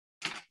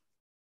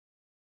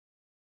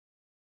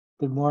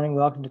Good morning.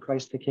 Welcome to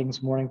Christ the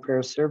King's morning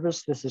prayer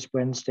service. This is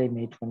Wednesday,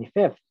 May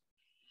 25th.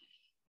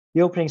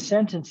 The opening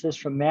sentence is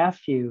from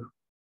Matthew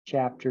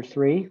chapter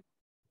 3.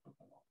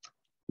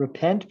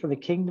 Repent, for the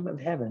kingdom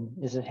of heaven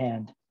is at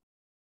hand.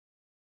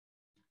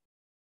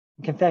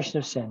 Confession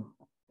of sin.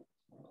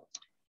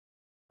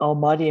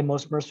 Almighty and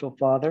most merciful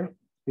Father,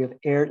 we have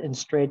erred and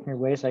strayed from your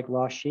ways like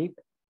lost sheep.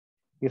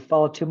 We have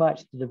followed too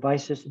much the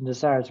devices and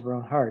desires of our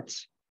own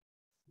hearts.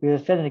 We have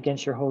offended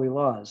against your holy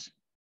laws.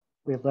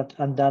 We have left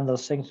undone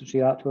those things which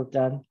we ought to have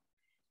done.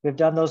 We have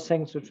done those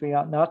things which we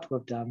ought not to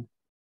have done.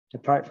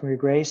 Apart from your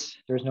grace,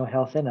 there is no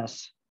health in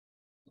us.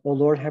 O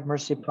Lord, have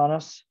mercy upon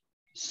us.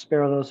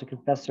 Spare those who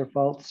confess their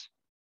faults.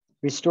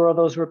 Restore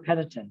those who are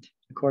penitent,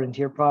 according to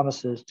your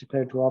promises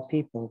declared to all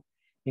people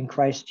in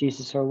Christ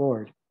Jesus our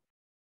Lord.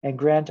 And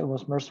grant, O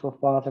most merciful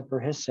Father, for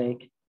his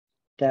sake,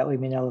 that we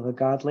may now live a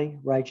godly,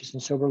 righteous,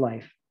 and sober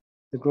life,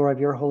 the glory of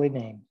your holy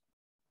name.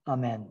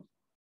 Amen.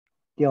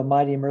 The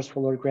Almighty and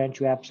merciful Lord grant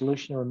you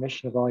absolution and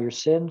remission of all your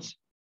sins,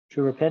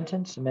 true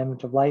repentance,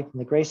 amendment of life, and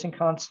the grace and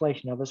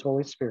consolation of his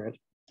Holy Spirit.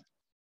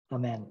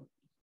 Amen.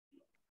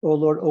 O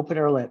Lord, open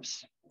our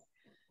lips,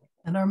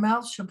 and our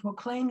mouths shall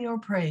proclaim your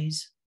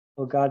praise.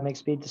 O God, make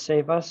speed to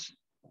save us.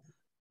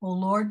 O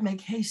Lord, make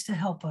haste to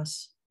help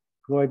us.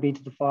 Glory be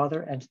to the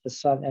Father, and to the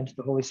Son, and to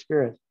the Holy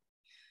Spirit.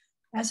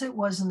 As it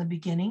was in the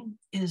beginning,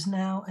 is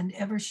now, and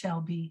ever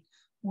shall be,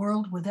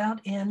 world without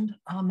end.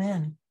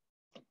 Amen.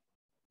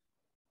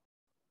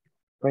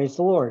 Praise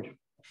the Lord.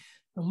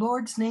 The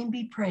Lord's name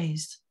be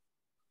praised.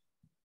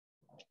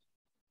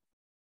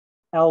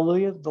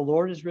 Hallelujah, the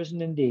Lord is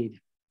risen indeed.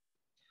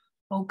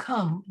 O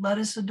come, let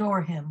us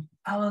adore him.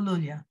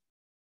 Alleluia.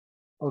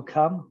 O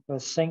come, let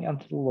us sing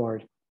unto the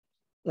Lord.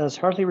 Let us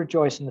heartily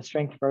rejoice in the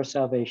strength of our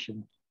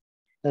salvation.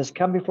 Let us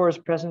come before his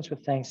presence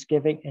with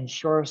thanksgiving and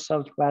show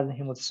ourselves glad in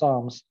him with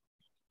psalms.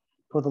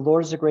 For the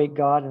Lord is a great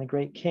God and a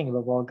great King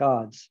above all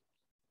gods.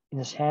 In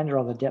his hand are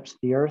all the depths of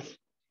the earth.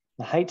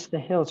 The heights of the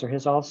hills are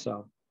his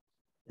also.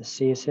 The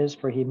sea is his,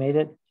 for he made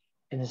it,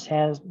 and his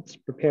hands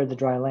prepared the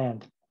dry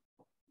land.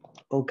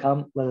 O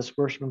come, let us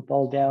worship and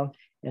fall down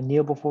and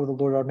kneel before the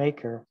Lord our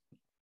Maker.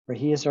 For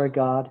he is our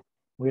God,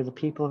 we are the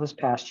people of his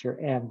pasture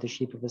and the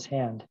sheep of his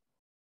hand.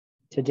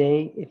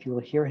 Today, if you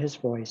will hear his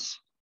voice,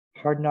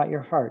 harden not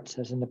your hearts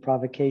as in the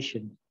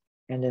provocation,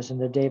 and as in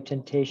the day of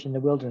temptation in the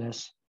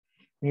wilderness,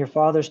 when your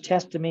fathers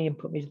tested me and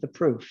put me to the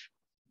proof,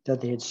 that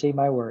they had seen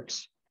my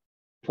works.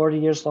 40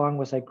 years long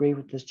was I grieved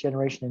with this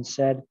generation and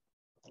said,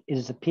 it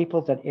is the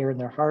people that err in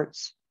their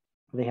hearts,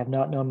 for they have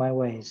not known my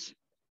ways,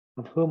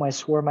 of whom I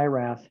swore my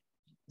wrath,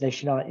 they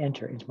should not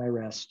enter into my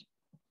rest.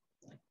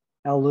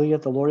 Hallelujah,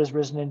 the Lord is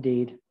risen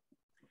indeed.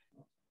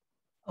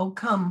 O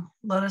come,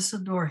 let us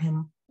adore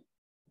him.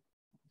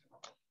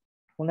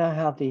 We'll now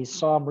have the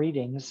Psalm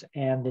readings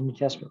and the New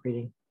Testament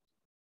reading.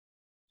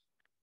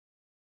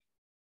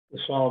 The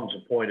Psalms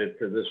appointed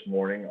for this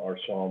morning are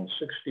Psalm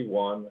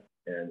 61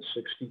 and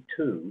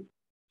 62,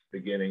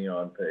 beginning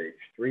on page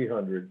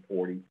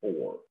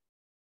 344.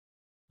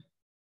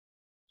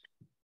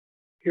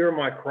 Hear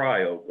my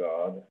cry, O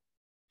God.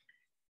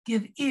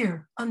 Give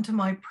ear unto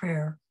my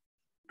prayer.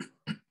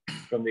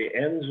 From the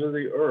ends of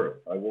the earth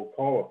I will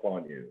call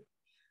upon you.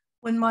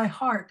 When my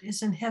heart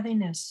is in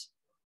heaviness.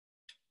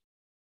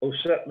 O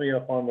set me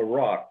up on the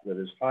rock that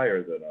is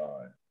higher than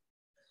I.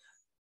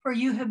 For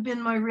you have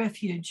been my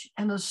refuge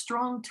and a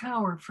strong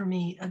tower for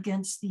me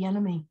against the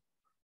enemy.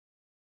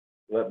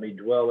 Let me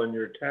dwell in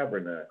your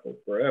tabernacle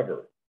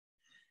forever.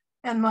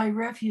 And my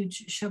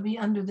refuge shall be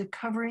under the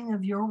covering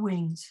of your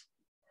wings.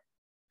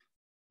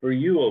 For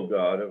you, O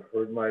God, have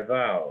heard my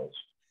vows.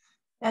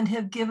 And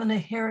have given a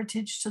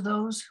heritage to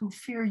those who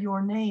fear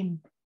your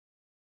name.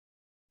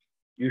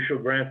 You shall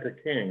grant the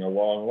king a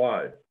long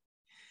life.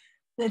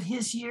 That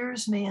his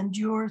years may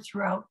endure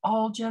throughout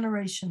all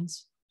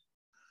generations.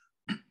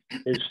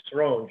 His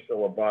throne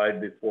shall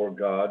abide before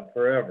God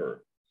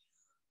forever.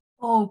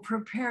 Oh,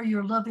 prepare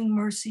your loving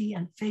mercy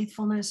and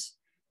faithfulness,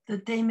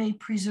 that they may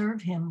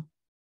preserve him.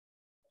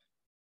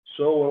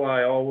 So will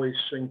I always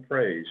sing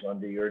praise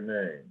unto your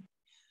name.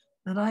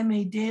 That I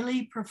may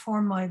daily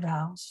perform my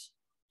vows.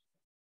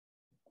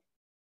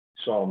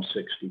 Psalm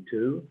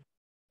 62.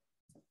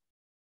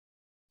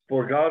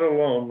 For God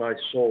alone my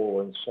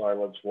soul in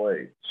silence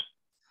waits.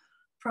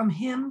 From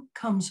him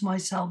comes my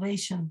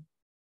salvation.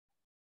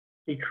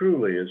 He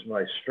truly is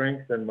my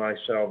strength and my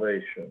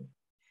salvation.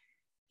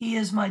 He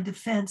is my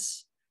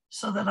defense,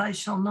 so that I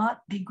shall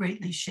not be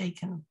greatly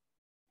shaken.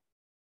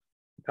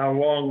 How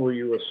long will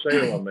you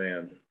assail a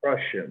man to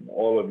crush him,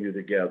 all of you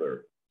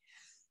together?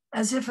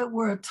 As if it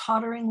were a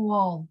tottering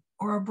wall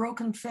or a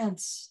broken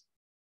fence.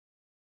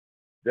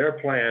 Their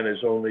plan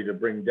is only to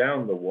bring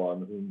down the one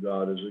whom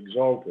God has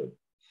exalted.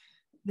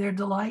 Their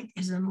delight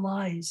is in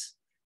lies.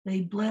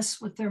 They bless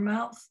with their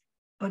mouth,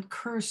 but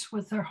curse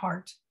with their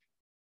heart.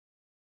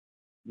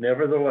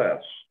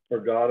 Nevertheless, for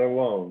God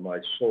alone my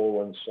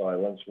soul in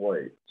silence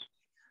waits.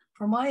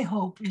 For my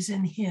hope is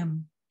in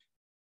him.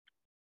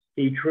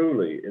 He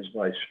truly is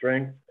my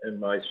strength and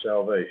my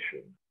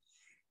salvation.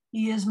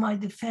 He is my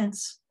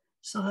defense,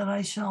 so that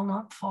I shall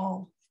not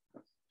fall.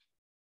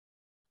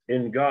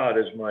 In God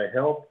is my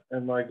help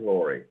and my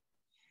glory.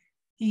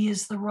 He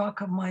is the rock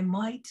of my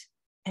might,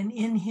 and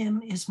in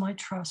him is my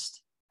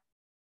trust.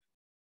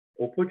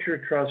 Oh, put your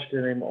trust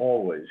in him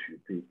always, you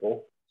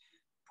people.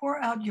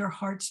 Pour out your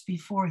hearts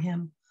before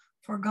him,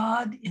 for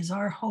God is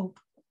our hope.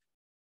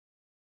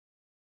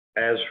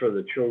 As for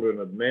the children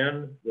of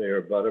men, they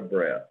are but a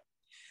breath.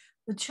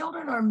 The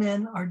children of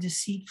men are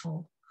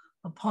deceitful.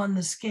 Upon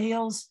the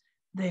scales,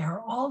 they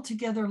are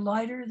altogether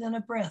lighter than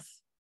a breath.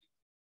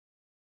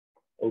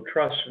 Oh,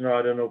 trust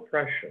not in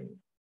oppression.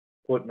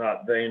 Put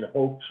not vain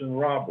hopes in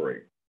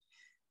robbery.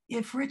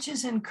 If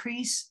riches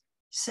increase,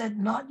 set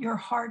not your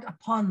heart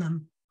upon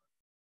them.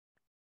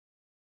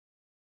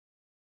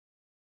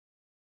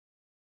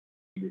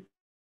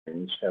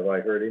 Have I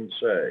heard him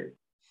say,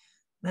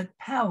 That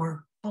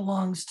power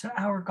belongs to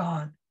our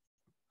God.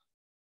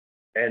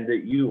 and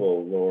that you, O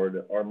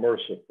Lord, are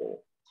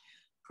merciful.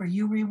 For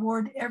you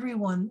reward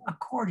everyone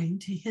according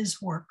to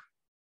his work.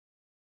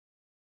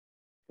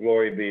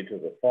 Glory be to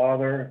the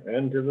Father,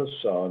 and to the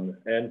Son,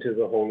 and to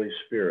the Holy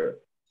Spirit.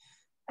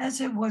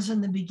 As it was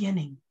in the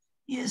beginning,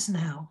 is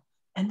now,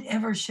 and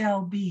ever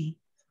shall be,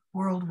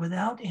 world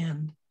without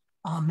end.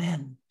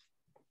 Amen.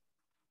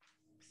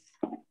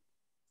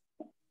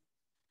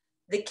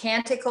 The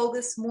canticle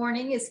this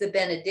morning is the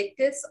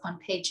Benedictus on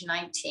page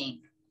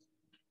 19.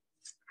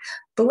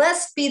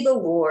 Blessed be the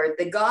Lord,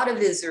 the God of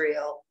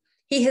Israel.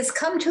 He has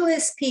come to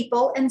his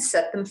people and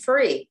set them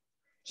free.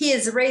 He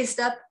has raised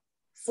up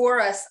for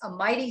us a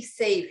mighty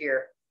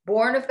Savior,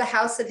 born of the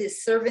house of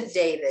his servant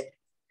David.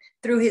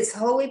 Through his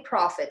holy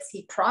prophets,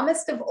 he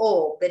promised of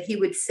old that he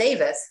would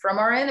save us from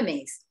our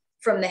enemies,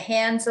 from the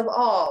hands of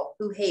all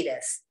who hate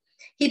us.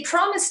 He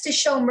promised to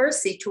show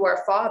mercy to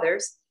our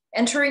fathers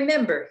and to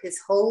remember his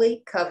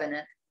holy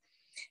covenant.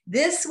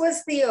 This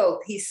was the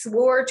oath he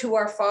swore to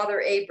our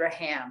father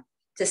Abraham,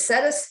 to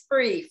set us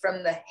free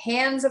from the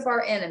hands of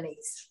our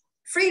enemies,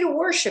 free to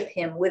worship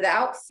him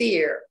without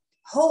fear,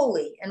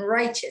 holy and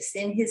righteous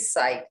in his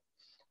sight,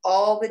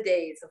 all the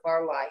days of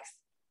our life.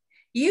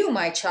 You,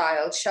 my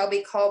child, shall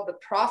be called the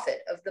prophet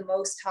of the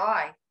Most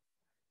High,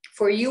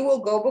 for you will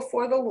go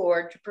before the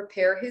Lord to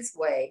prepare his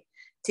way,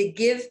 to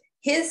give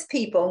his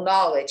people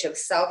knowledge of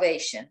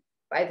salvation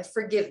by the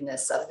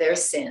forgiveness of their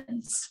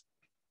sins.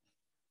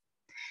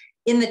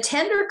 In the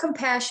tender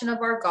compassion of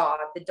our God,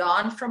 the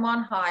dawn from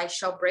on high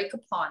shall break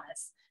upon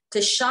us,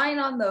 to shine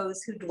on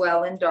those who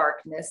dwell in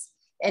darkness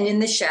and in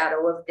the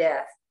shadow of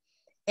death,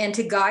 and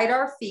to guide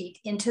our feet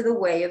into the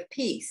way of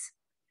peace.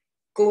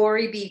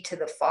 Glory be to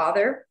the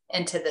Father,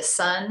 and to the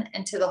Son,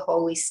 and to the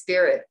Holy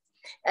Spirit,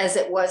 as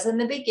it was in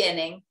the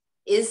beginning,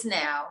 is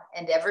now,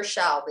 and ever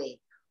shall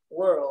be,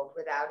 world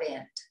without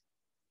end.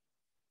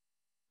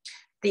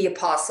 The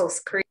Apostles'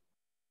 Creed.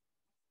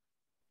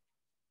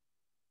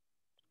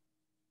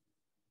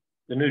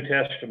 The New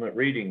Testament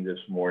reading this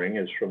morning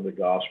is from the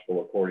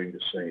Gospel according to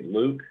St.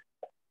 Luke,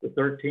 the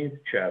 13th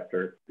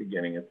chapter,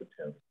 beginning at the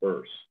 10th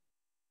verse.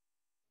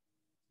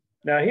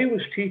 Now he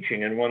was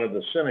teaching in one of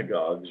the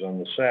synagogues on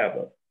the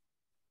Sabbath,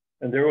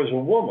 and there was a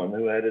woman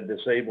who had a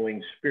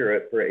disabling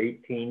spirit for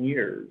 18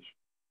 years.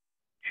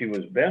 She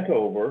was bent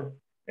over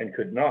and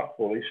could not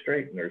fully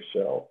straighten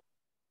herself.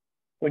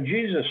 When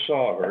Jesus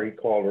saw her, he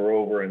called her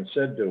over and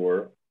said to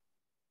her,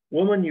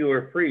 "Woman, you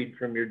are freed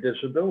from your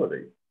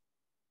disability."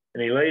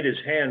 And he laid his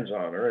hands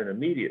on her, and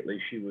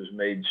immediately she was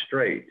made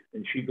straight,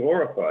 and she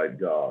glorified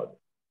God.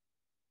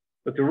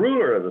 But the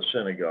ruler of the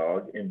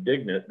synagogue,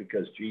 indignant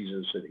because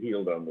Jesus had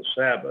healed on the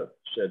Sabbath,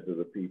 said to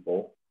the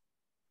people,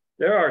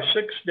 "There are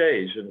 6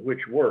 days in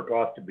which work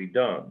ought to be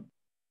done.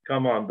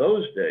 Come on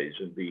those days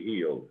and be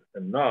healed,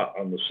 and not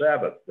on the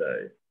Sabbath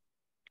day."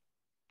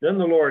 Then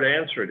the Lord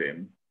answered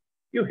him,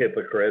 "You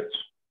hypocrites,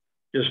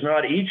 does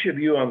not each of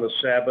you on the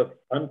Sabbath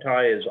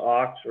untie his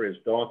ox or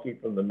his donkey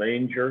from the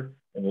manger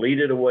and lead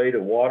it away to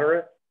water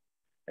it?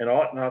 And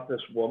ought not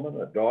this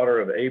woman, a daughter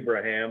of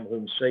Abraham,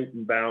 whom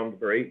Satan bound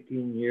for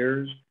 18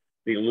 years,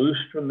 be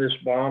loosed from this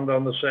bond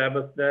on the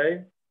Sabbath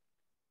day?"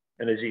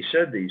 And as he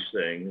said these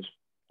things,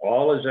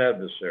 all his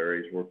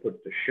adversaries were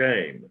put to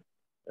shame,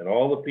 and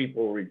all the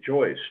people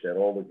rejoiced at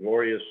all the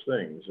glorious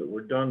things that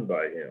were done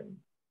by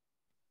him.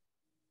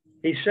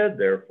 He said,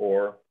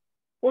 therefore,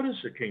 "What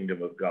is the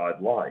kingdom of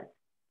God like?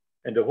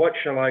 And to what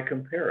shall I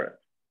compare it?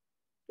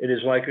 It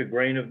is like a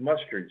grain of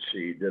mustard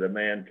seed that a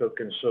man took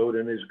and sowed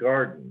in his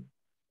garden,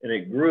 and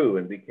it grew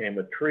and became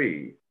a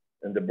tree,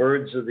 and the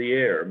birds of the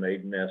air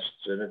made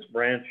nests in its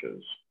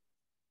branches."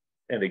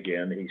 And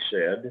again he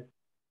said,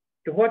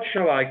 "To what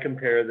shall I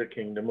compare the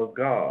kingdom of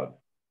God?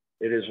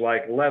 It is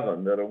like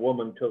leaven that a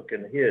woman took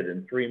and hid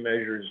in 3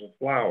 measures of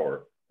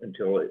flour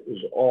until it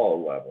was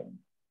all leavened."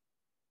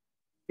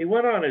 He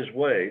went on his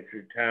way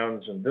through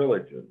towns and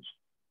villages,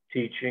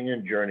 teaching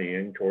and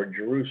journeying toward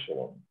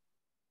Jerusalem.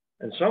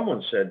 And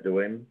someone said to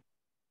him,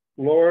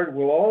 "Lord,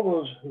 will all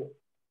those who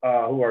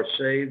are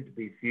saved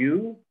be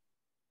few?"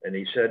 And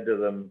he said to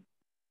them,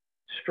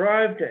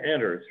 "Strive to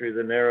enter through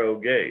the narrow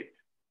gate,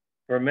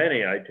 for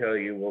many, I tell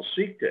you, will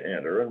seek to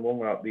enter and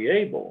will not be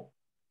able.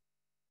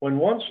 When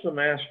once the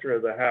master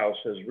of the house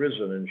has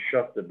risen and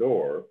shut the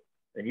door,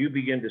 and you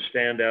begin to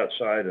stand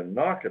outside and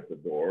knock at the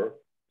door,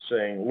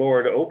 saying,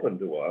 Lord, open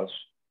to us,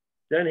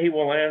 then he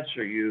will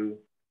answer you,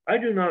 I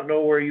do not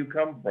know where you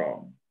come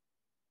from.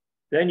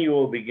 Then you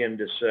will begin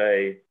to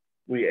say,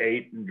 we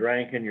ate and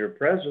drank in your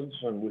presence,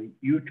 and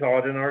you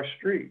taught in our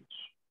streets.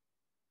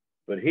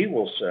 But he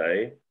will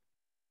say,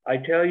 I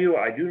tell you,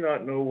 I do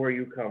not know where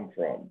you come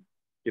from.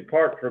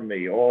 Depart from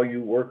me, all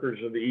you workers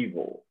of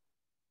evil.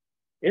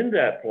 In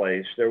that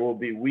place there will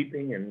be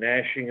weeping and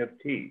gnashing of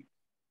teeth,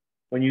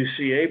 when you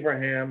see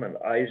Abraham and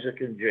Isaac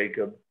and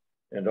Jacob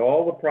and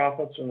all the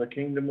prophets in the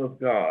kingdom of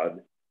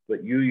God,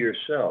 but you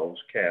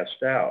yourselves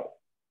cast out.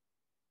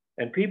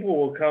 And people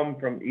will come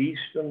from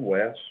east and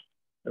west,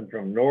 and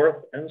from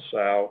north and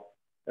south,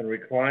 and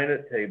recline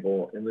at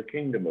table in the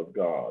kingdom of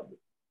God.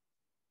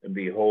 And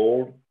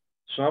behold,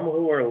 some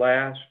who are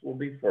last will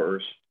be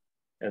first,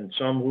 and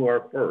some who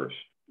are first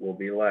will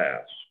be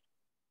last.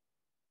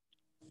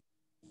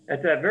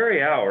 At that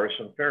very hour,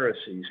 some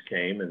Pharisees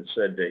came and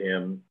said to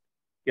him,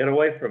 Get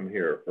away from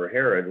here, for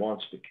Herod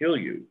wants to kill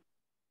you.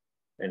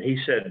 And he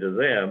said to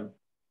them,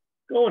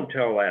 Go and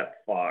tell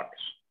that fox,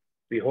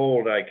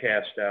 Behold, I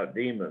cast out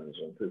demons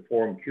and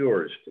perform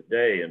cures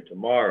today and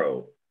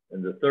tomorrow,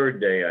 and the third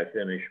day I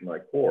finish my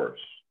course.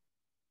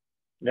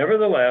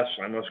 Nevertheless,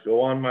 I must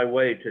go on my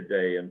way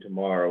today and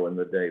tomorrow and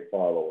the day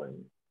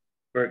following.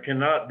 For it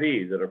cannot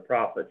be that a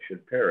prophet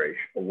should perish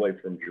away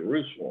from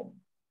Jerusalem.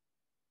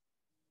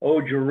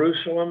 O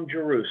Jerusalem,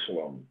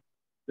 Jerusalem,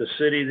 the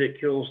city that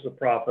kills the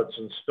prophets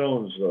and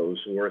stones those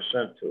who are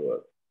sent to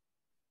it.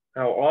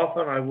 How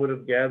often I would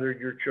have gathered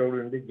your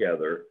children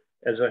together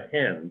as a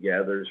hen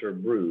gathers her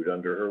brood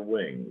under her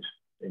wings,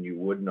 and you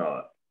would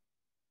not.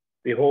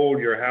 Behold,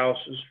 your house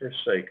is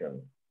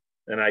forsaken,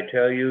 and I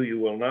tell you, you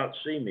will not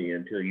see me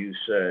until you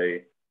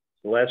say,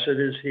 Blessed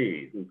is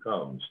he who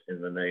comes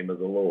in the name of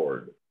the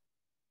Lord.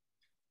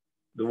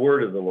 The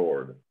word of the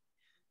Lord.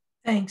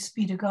 Thanks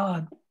be to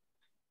God.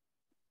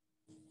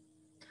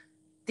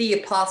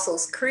 The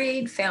Apostles'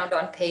 Creed, found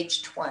on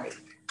page 20.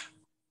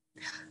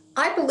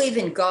 I believe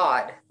in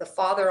God, the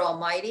Father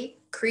Almighty,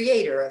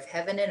 creator of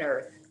heaven and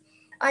earth.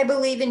 I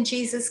believe in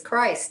Jesus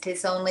Christ,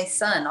 his only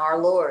Son,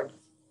 our Lord.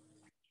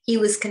 He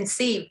was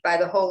conceived by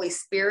the Holy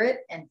Spirit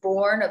and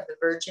born of the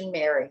Virgin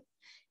Mary.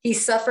 He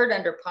suffered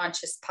under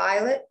Pontius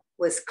Pilate,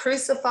 was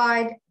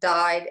crucified,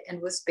 died,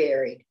 and was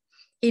buried.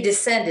 He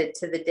descended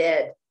to the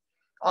dead.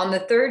 On the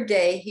third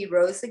day, he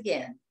rose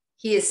again.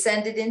 He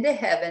ascended into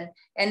heaven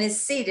and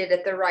is seated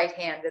at the right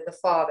hand of the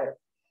Father.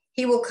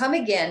 He will come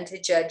again to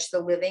judge the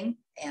living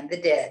and the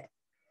dead.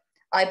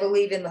 I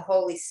believe in the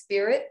Holy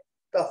Spirit,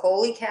 the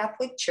Holy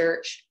Catholic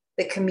Church,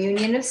 the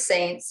communion of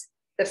saints,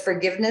 the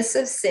forgiveness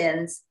of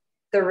sins,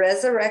 the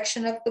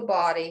resurrection of the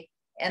body,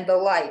 and the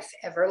life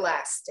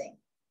everlasting.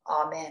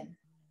 Amen.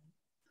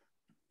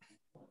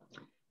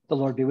 The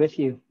Lord be with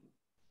you.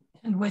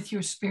 And with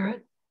your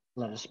spirit.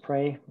 Let us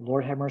pray.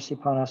 Lord, have mercy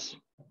upon us.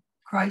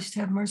 Christ,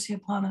 have mercy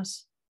upon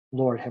us.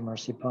 Lord, have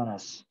mercy upon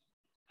us.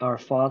 Our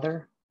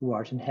Father, who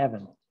art in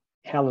heaven,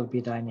 hallowed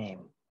be thy name.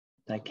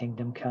 Thy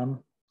kingdom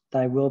come,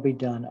 thy will be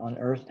done on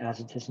earth as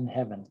it is in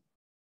heaven.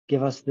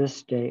 Give us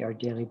this day our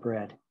daily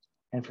bread,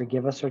 and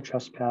forgive us our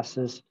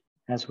trespasses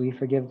as we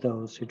forgive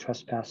those who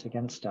trespass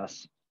against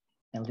us.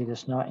 And lead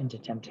us not into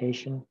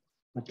temptation,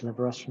 but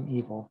deliver us from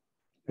evil.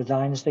 For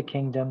thine is the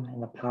kingdom,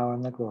 and the power,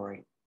 and the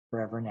glory,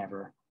 forever and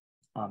ever.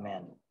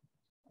 Amen.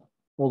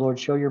 O Lord,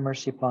 show your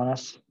mercy upon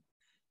us.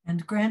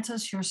 And grant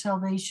us your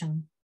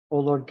salvation. O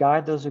Lord,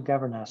 guide those who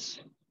govern us.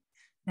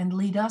 And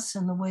lead us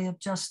in the way of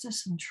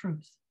justice and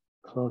truth.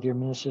 Clothe your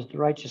ministers with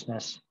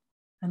righteousness.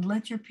 And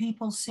let your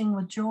people sing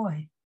with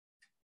joy.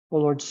 O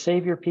Lord,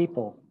 save your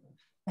people.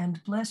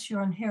 And bless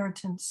your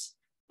inheritance.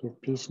 Give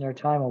peace in our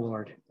time, O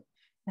Lord.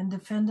 And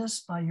defend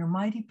us by your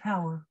mighty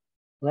power.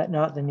 Let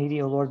not the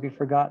needy, O Lord, be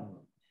forgotten.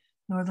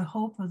 Nor the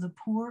hope of the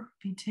poor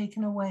be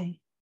taken away.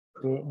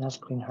 Create in us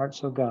clean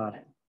hearts, O God.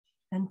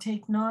 And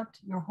take not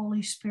your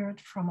Holy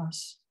Spirit from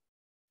us.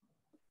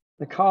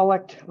 The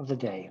Collect of the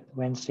Day,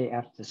 Wednesday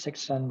after the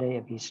sixth Sunday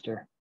of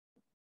Easter.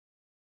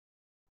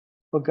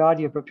 O God,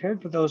 you have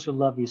prepared for those who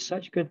love you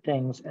such good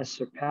things as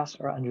surpass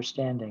our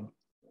understanding.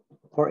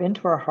 Pour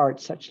into our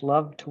hearts such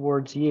love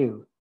towards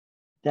you,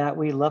 that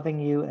we, loving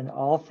you in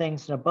all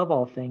things and above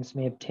all things,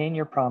 may obtain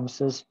your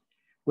promises,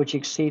 which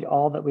exceed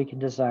all that we can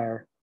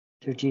desire,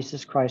 through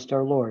Jesus Christ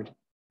our Lord,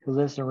 who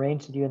lives and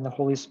reigns with you in the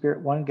Holy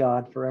Spirit, one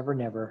God, forever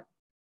and ever.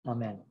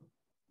 Amen.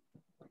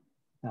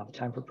 Now,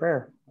 time for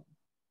prayer.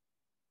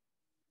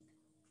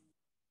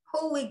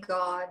 Holy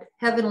God,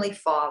 Heavenly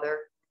Father,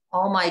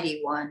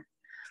 Almighty One,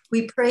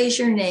 we praise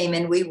your name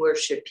and we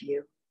worship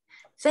you.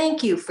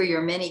 Thank you for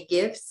your many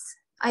gifts.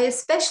 I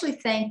especially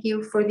thank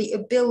you for the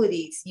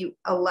abilities you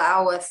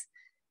allow us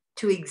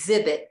to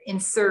exhibit in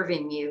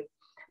serving you.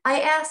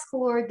 I ask,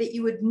 Lord, that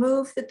you would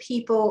move the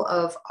people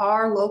of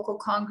our local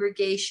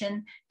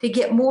congregation to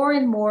get more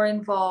and more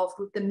involved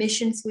with the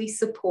missions we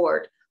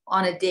support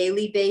on a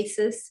daily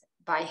basis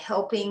by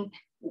helping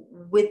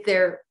with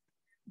their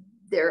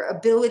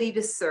ability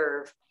to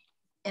serve.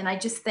 And I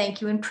just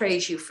thank you and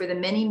praise you for the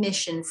many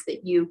missions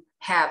that you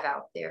have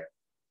out there.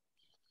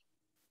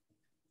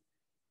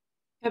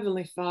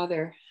 Heavenly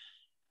Father,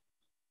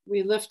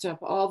 we lift up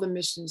all the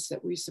missions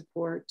that we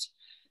support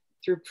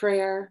through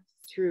prayer,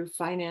 through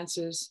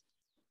finances,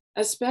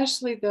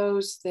 especially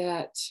those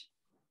that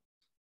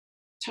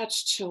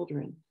touch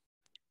children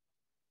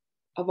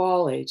of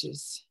all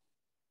ages,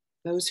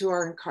 those who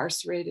are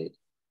incarcerated,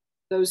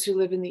 those who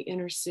live in the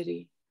inner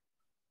city,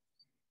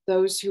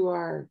 those who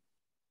are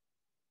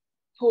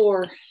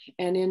poor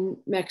and in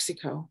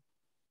Mexico.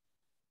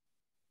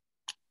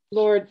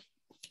 Lord,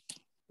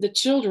 the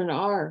children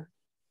are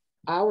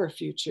our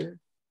future,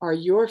 are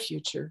your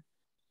future.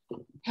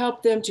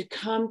 Help them to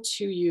come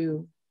to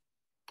you,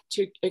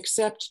 to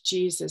accept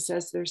Jesus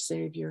as their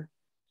Savior,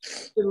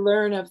 to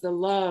learn of the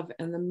love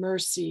and the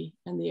mercy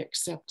and the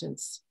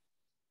acceptance,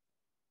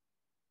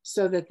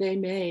 so that they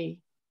may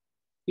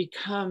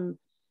become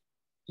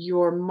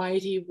your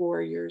mighty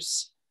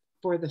warriors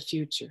for the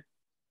future.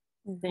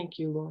 Thank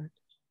you, Lord.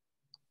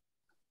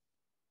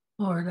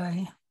 Lord,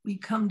 we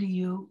come to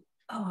you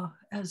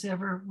as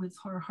ever with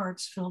our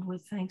hearts filled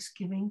with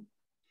thanksgiving.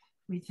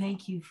 We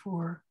thank you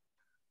for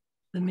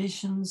the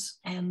missions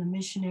and the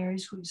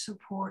missionaries we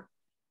support,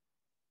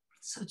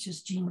 such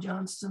as Jean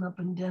Johnston up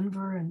in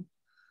Denver and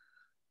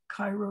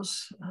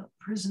Kairos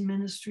prison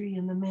ministry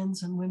in the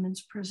men's and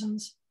women's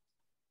prisons.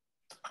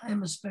 I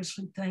am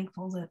especially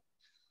thankful that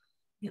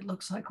it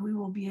looks like we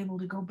will be able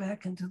to go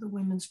back into the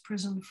women's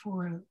prison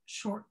for a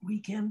short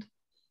weekend,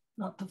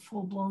 not the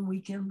full-blown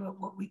weekend, but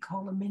what we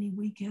call a mini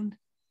weekend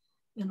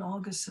in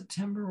August,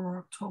 September, or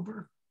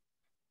October.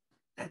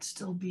 That's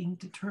still being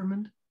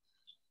determined.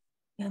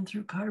 And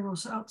through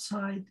Kairos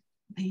Outside,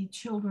 the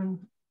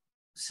children,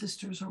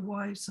 sisters, or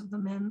wives of the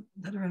men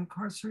that are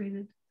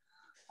incarcerated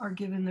are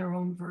given their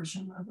own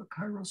version of a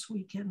Kairos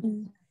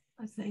weekend.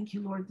 I thank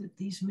you, Lord, that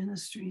these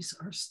ministries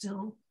are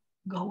still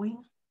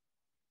going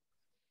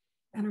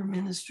and are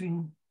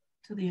ministering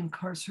to the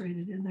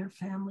incarcerated and their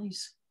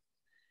families.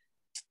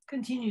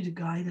 Continue to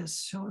guide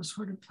us, show us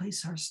where to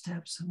place our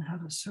steps and how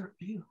to serve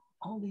you.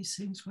 All these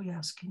things we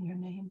ask in your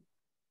name.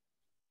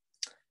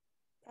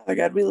 Father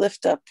God, we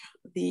lift up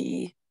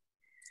the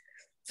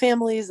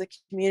families, the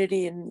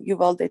community in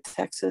Uvalde,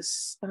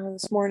 Texas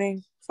this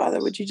morning. Father,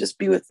 would you just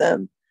be with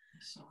them?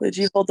 Would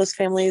you hold those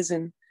families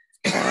and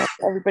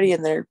everybody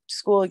in their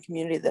school and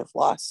community that have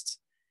lost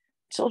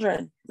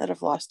children, that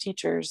have lost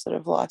teachers, that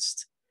have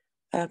lost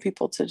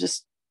people to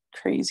just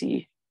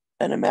crazy,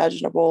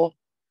 unimaginable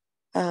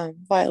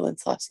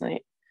violence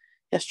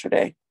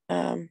yesterday.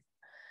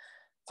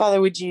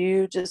 Father, would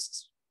you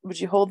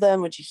hold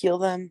them? Would you heal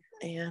them?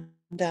 And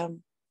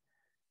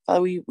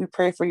Father, we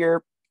pray for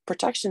your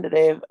protection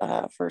today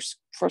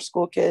for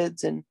school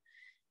kids and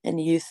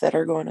youth that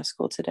are going to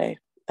school today.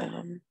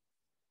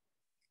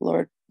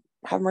 Lord,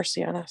 have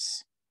mercy on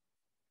us.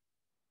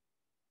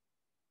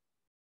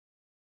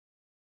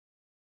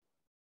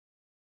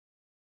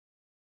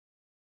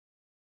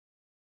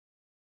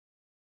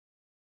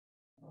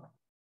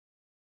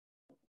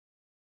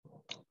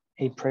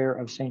 A prayer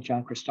of St.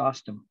 John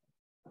Chrysostom.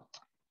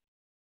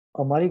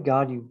 Almighty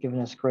God, you've given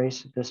us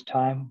grace at this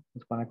time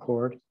with one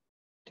accord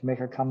to make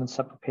our common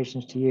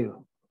supplications to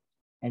you.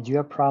 And you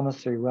have promised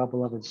through your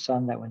well-beloved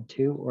Son that when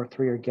 2 or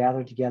 3 are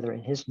gathered together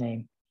in his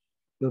name,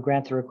 you'll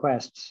grant the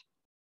requests.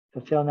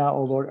 Fulfill now,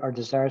 O Lord, our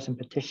desires and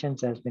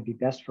petitions as may be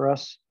best for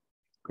us,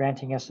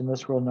 granting us in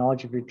this world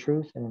knowledge of your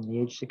truth and in the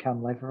age to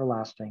come life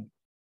everlasting.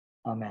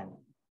 Amen.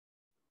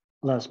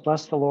 Let us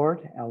bless the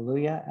Lord.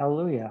 Alleluia,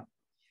 alleluia.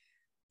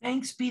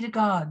 Thanks be to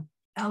God.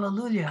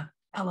 Alleluia,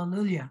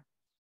 alleluia.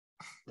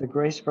 The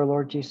grace of our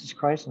Lord Jesus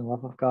Christ and the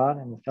love of God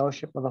and the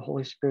fellowship of the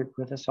Holy Spirit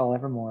with us all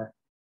evermore.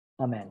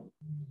 Amen.